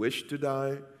 They wish to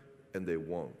die, and they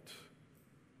won't.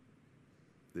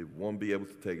 They won't be able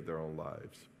to take their own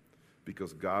lives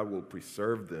because God will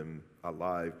preserve them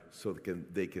alive so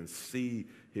they can see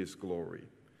his glory,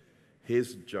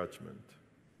 his judgment,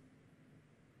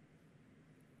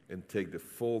 and take the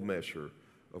full measure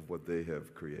of what they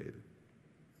have created.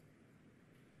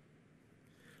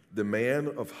 The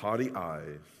man of haughty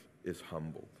eyes is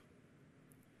humbled.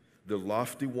 The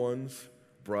lofty ones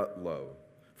brought low.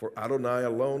 For Adonai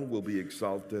alone will be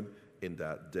exalted in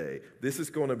that day. This is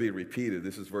going to be repeated.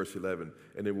 This is verse 11,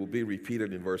 and it will be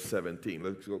repeated in verse 17.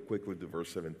 Let's go quickly to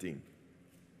verse 17.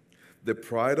 The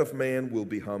pride of man will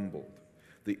be humbled,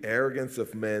 the arrogance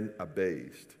of men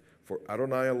abased. For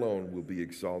Adonai alone will be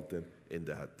exalted in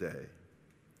that day.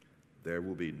 There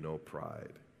will be no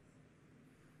pride.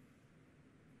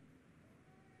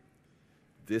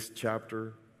 This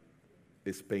chapter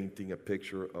is painting a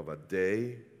picture of a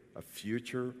day, a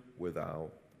future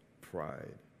without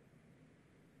pride.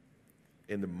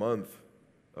 In the month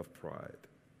of pride,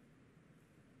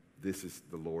 this is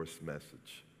the Lord's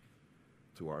message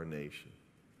to our nation.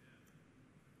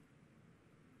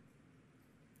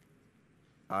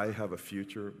 I have a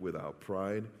future without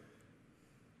pride,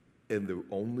 and the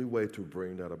only way to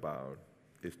bring that about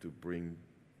is to bring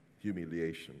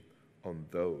humiliation on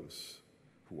those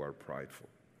who are prideful,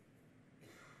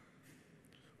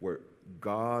 where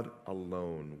God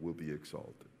alone will be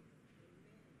exalted.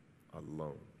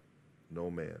 Alone.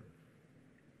 No man.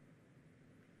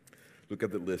 Look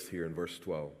at the list here in verse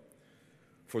 12.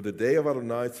 For the day of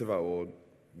Adonai Tzevaot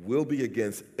will be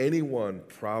against anyone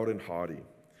proud and haughty.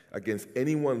 Against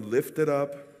anyone lifted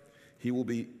up, he will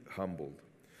be humbled.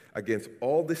 Against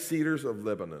all the cedars of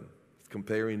Lebanon,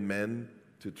 comparing men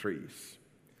to trees,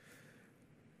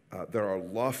 that are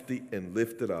lofty and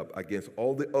lifted up, against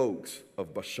all the oaks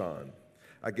of Bashan,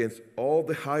 against all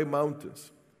the high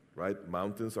mountains, right?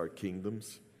 Mountains are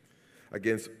kingdoms.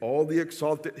 against all the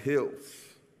exalted hills,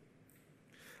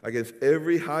 against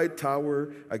every high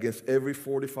tower, against every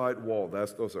fortified wall.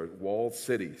 Those are walled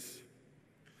cities.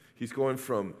 He's going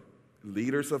from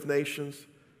leaders of nations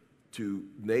to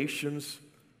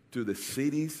the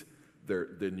cities,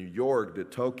 the New York, the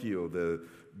Tokyo,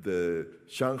 the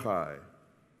Shanghai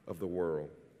of the world.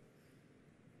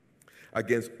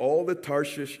 Against all the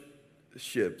Tarshish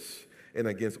ships and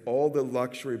against all the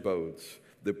luxury boats,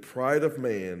 the pride of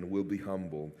man will be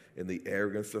humbled and the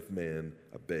arrogance of man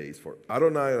abased. For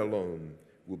Adonai alone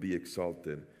will be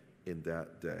exalted in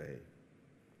that day.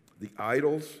 The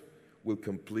idols will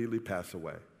completely pass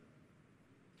away.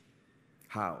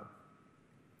 How?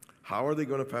 How are they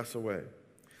going to pass away?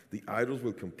 The idols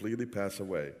will completely pass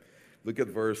away. Look at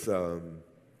verse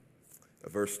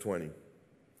 20.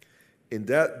 In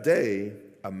that day,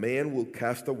 a man will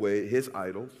cast away his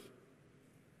idols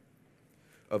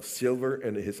of silver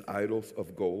and his idols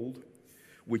of gold,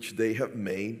 which they have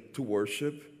made to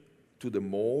worship, to the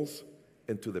moles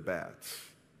and to the bats.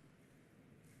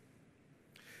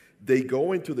 They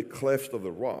go into the clefts of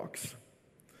the rocks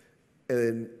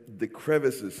and the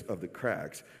crevices of the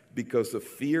cracks because of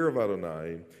fear of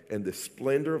Adonai and the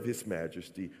splendor of his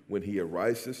majesty when he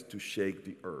arises to shake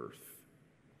the earth.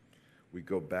 We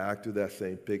go back to that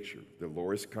same picture. The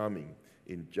Lord is coming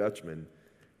in judgment,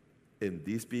 and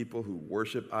these people who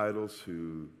worship idols,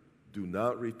 who do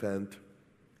not repent,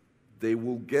 they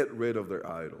will get rid of their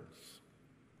idols.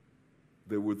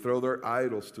 They will throw their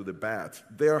idols to the bats.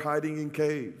 They are hiding in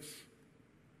caves.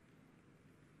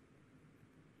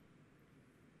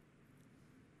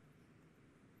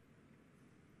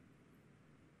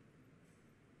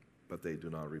 But they do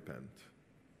not repent.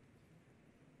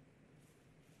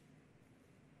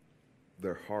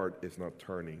 Their heart is not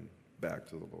turning back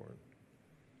to the Lord.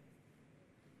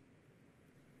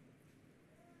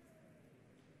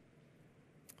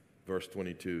 Verse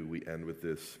 22, we end with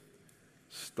this.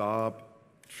 Stop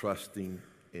trusting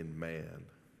in man.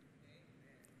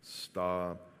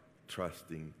 Stop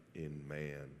trusting in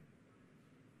man.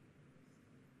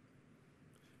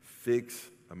 Fix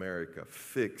America.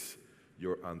 Fix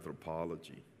your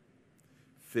anthropology.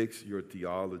 Fix your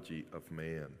theology of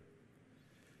man.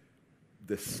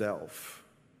 The self.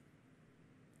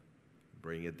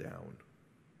 Bring it down.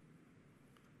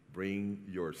 Bring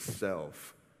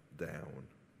yourself down.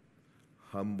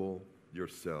 Humble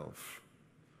yourself,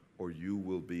 or you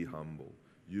will be humble.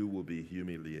 You will be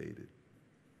humiliated.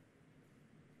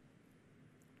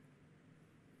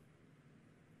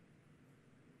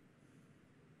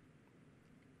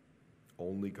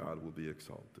 Only God will be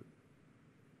exalted.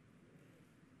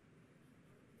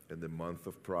 And the month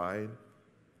of pride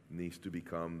needs to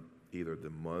become either the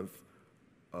month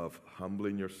of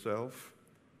humbling yourself,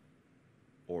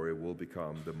 or it will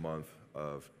become the month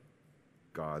of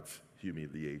God's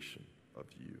humiliation of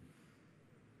you.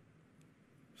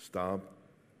 Stop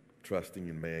trusting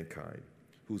in mankind,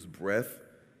 whose breath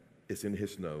is in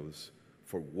his nose,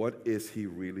 for what is he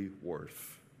really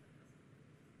worth?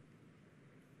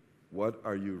 What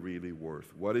are you really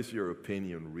worth? What is your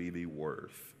opinion really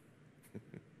worth?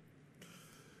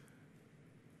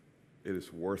 It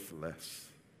is worthless.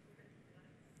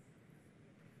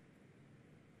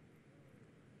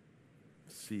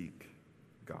 Seek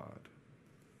God.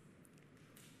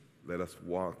 Let us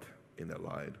walk in the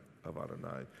light of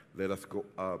Adonai. Let us go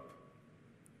up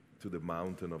to the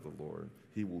mountain of the Lord.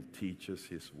 He will teach us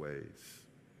his ways.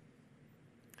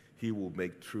 He will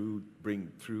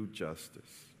bring true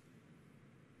justice.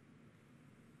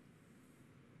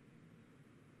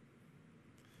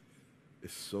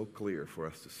 It's so clear for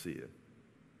us to see it.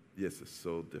 Yes, it's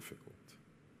so difficult.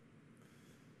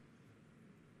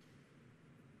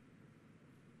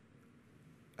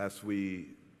 As we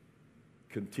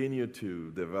continue to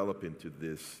develop into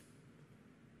this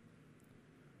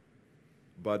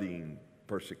budding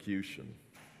persecution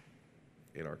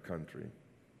in our country,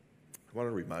 I want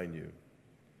to remind you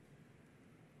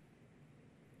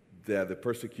that the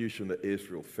persecution that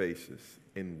Israel faces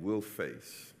and will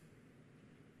face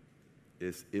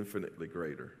is infinitely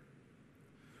greater.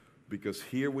 Because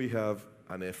here we have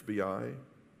an FBI,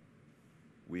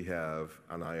 we have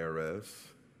an IRS,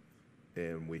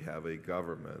 and we have a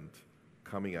government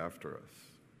coming after us,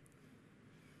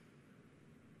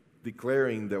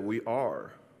 declaring that we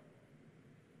are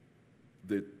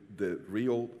the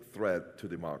real threat to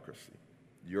democracy,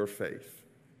 your faith.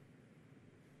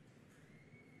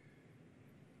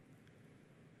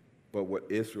 But what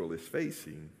Israel is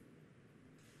facing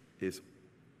is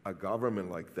a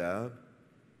government like that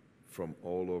from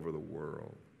all over the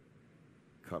world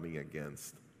coming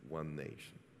against one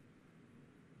nation.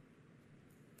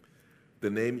 The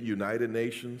name United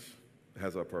Nations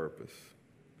has a purpose.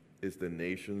 It's the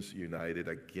nations united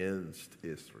against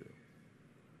Israel.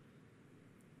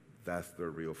 That's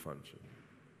their real function.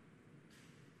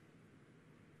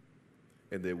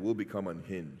 And they will become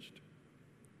unhinged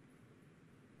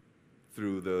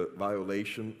through the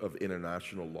violation of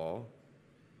international law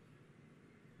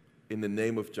in the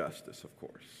name of justice, of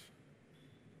course.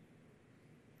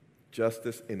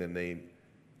 Justice in the name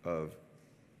of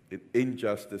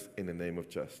injustice in the name of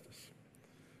justice,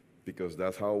 because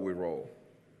that's how we roll.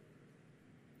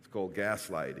 It's called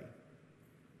gaslighting.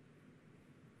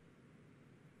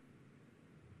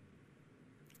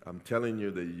 I'm telling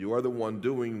you that you are the one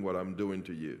doing what I'm doing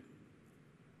to you.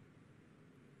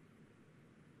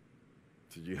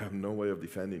 So you have no way of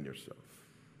defending yourself.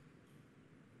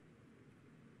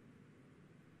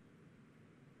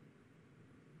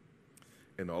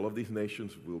 And all of these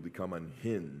nations will become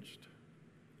unhinged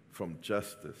from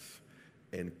justice,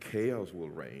 and chaos will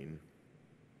reign,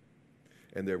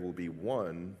 and there will be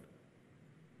one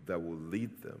that will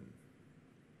lead them.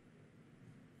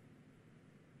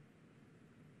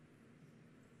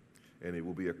 And it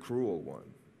will be a cruel one.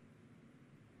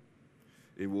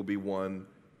 It will be one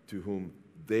to whom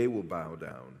they will bow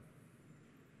down,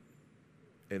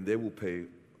 and they will pay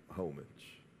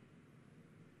homage,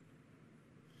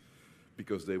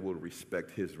 because they will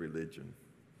respect his religion.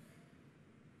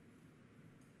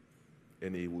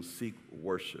 And he will seek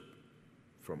worship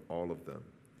from all of them,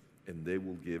 and they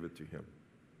will give it to him.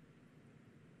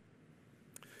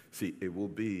 See, it will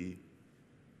be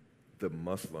the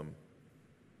Muslim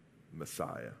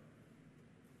Messiah.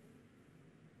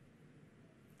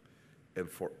 And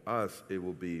for us, it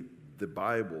will be the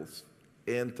Bible's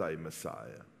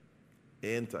anti-Messiah,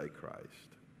 anti-Christ.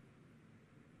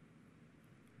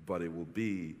 But it will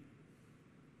be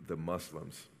the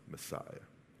Muslim's Messiah.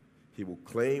 He will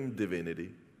claim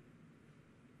divinity,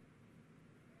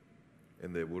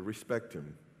 and they will respect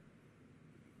him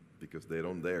because they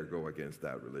don't dare go against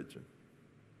that religion.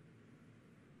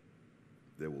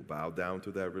 They will bow down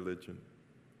to that religion,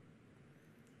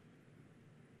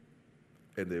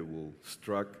 and they will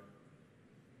struck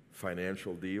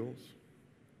financial deals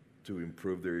to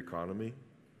improve their economy.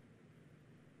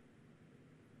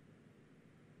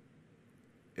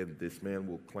 And this man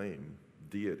will claim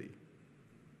deity,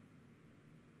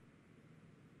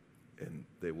 and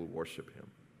they will worship him.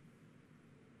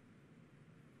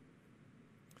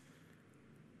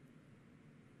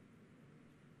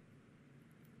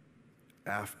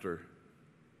 After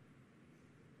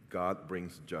God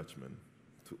brings judgment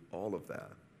to all of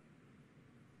that,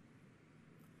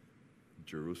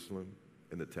 Jerusalem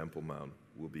and the Temple Mount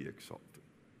will be exalted.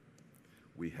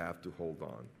 We have to hold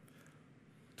on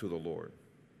to the Lord,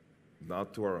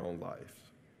 not to our own lives,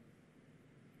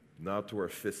 not to our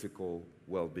physical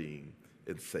well-being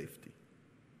and safety.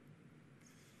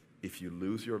 If you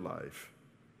lose your life,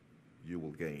 you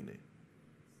will gain it.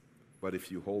 But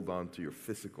if you hold on to your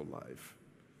physical life,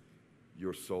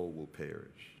 your soul will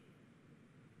perish.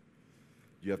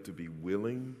 You have to be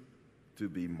willing to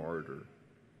be martyred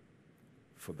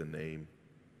for the name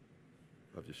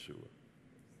of Yeshua.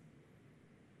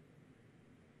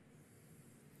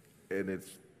 And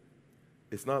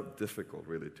it's not difficult,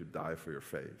 really, to die for your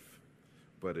faith,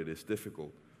 but it is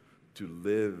difficult to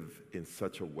live in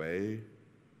such a way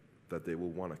that they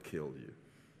will want to kill you.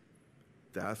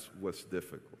 That's what's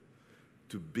difficult.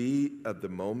 To be at the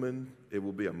moment, it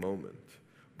will be a moment,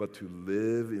 but to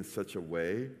live in such a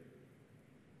way,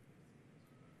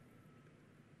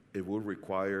 it will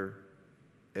require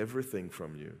everything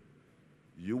from you.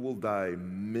 You will die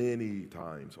many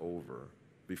times over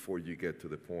before you get to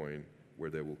the point where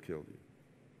they will kill you.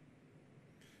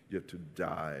 You have to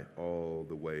die all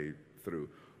the way through.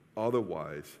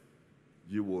 Otherwise,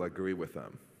 you will agree with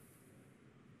them,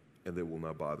 and they will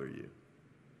not bother you.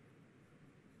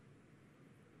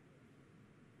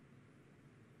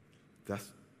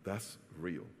 That's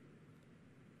real.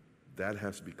 That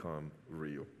has become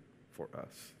real for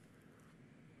us.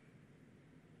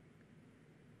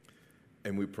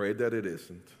 And we pray that it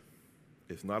isn't.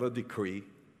 It's not a decree.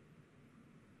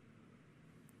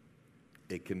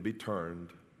 It can be turned.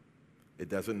 It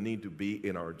doesn't need to be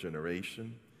in our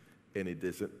generation, and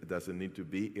it doesn't need to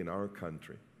be in our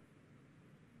country.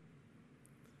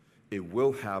 It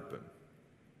will happen.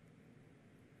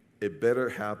 It better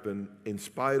happen in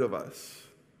spite of us,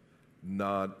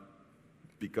 not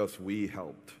because we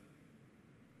helped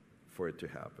for it to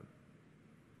happen.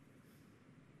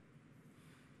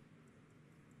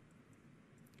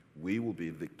 We will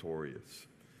be victorious.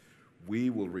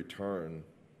 We will return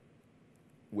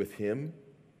with him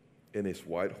in his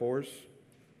white horse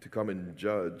to come and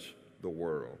judge the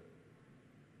world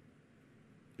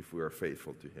if we are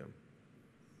faithful to him.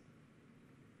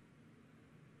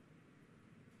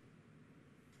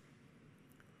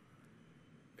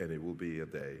 And it will be a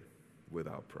day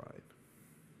without pride,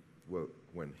 well,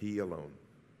 when he alone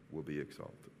will be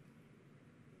exalted.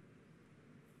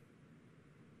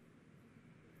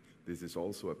 This is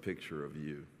also a picture of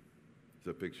you. It's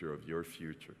a picture of your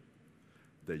future,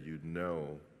 that you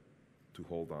know to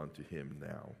hold on to him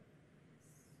now.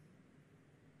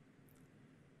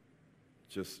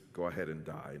 Just go ahead and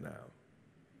die now.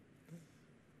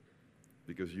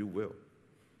 Because you will.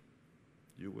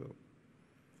 You will.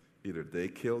 Either they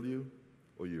kill you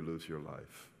or you lose your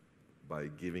life by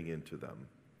giving in to them.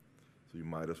 So you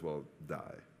might as well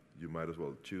die. You might as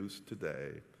well choose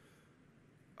today,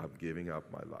 I'm giving up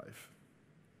my life.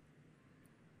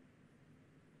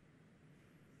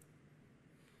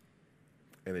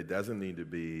 And it doesn't need to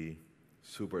be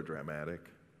super dramatic.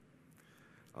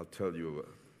 I'll tell you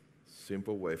a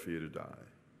simple way for you to die.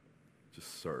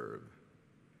 Just serve.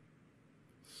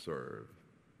 Serve.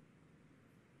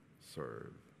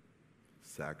 Serve.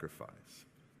 Sacrifice.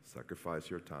 Sacrifice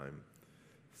your time.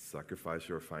 Sacrifice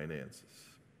your finances.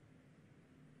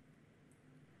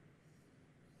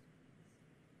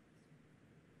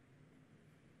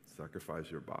 Sacrifice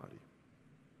your body.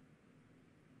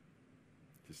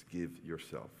 Just give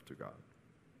yourself to God.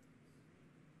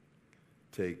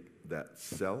 Take that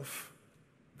self,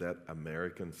 that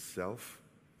American self,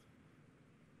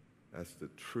 as the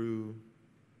true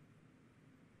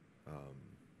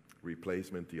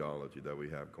replacement theology that we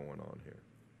have going on here.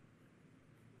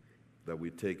 That we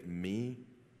take me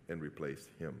and replace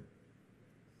him.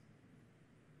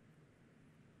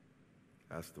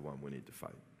 That's the one we need to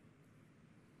fight.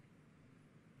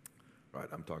 Right,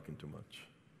 I'm talking too much.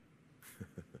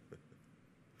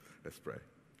 Let's pray.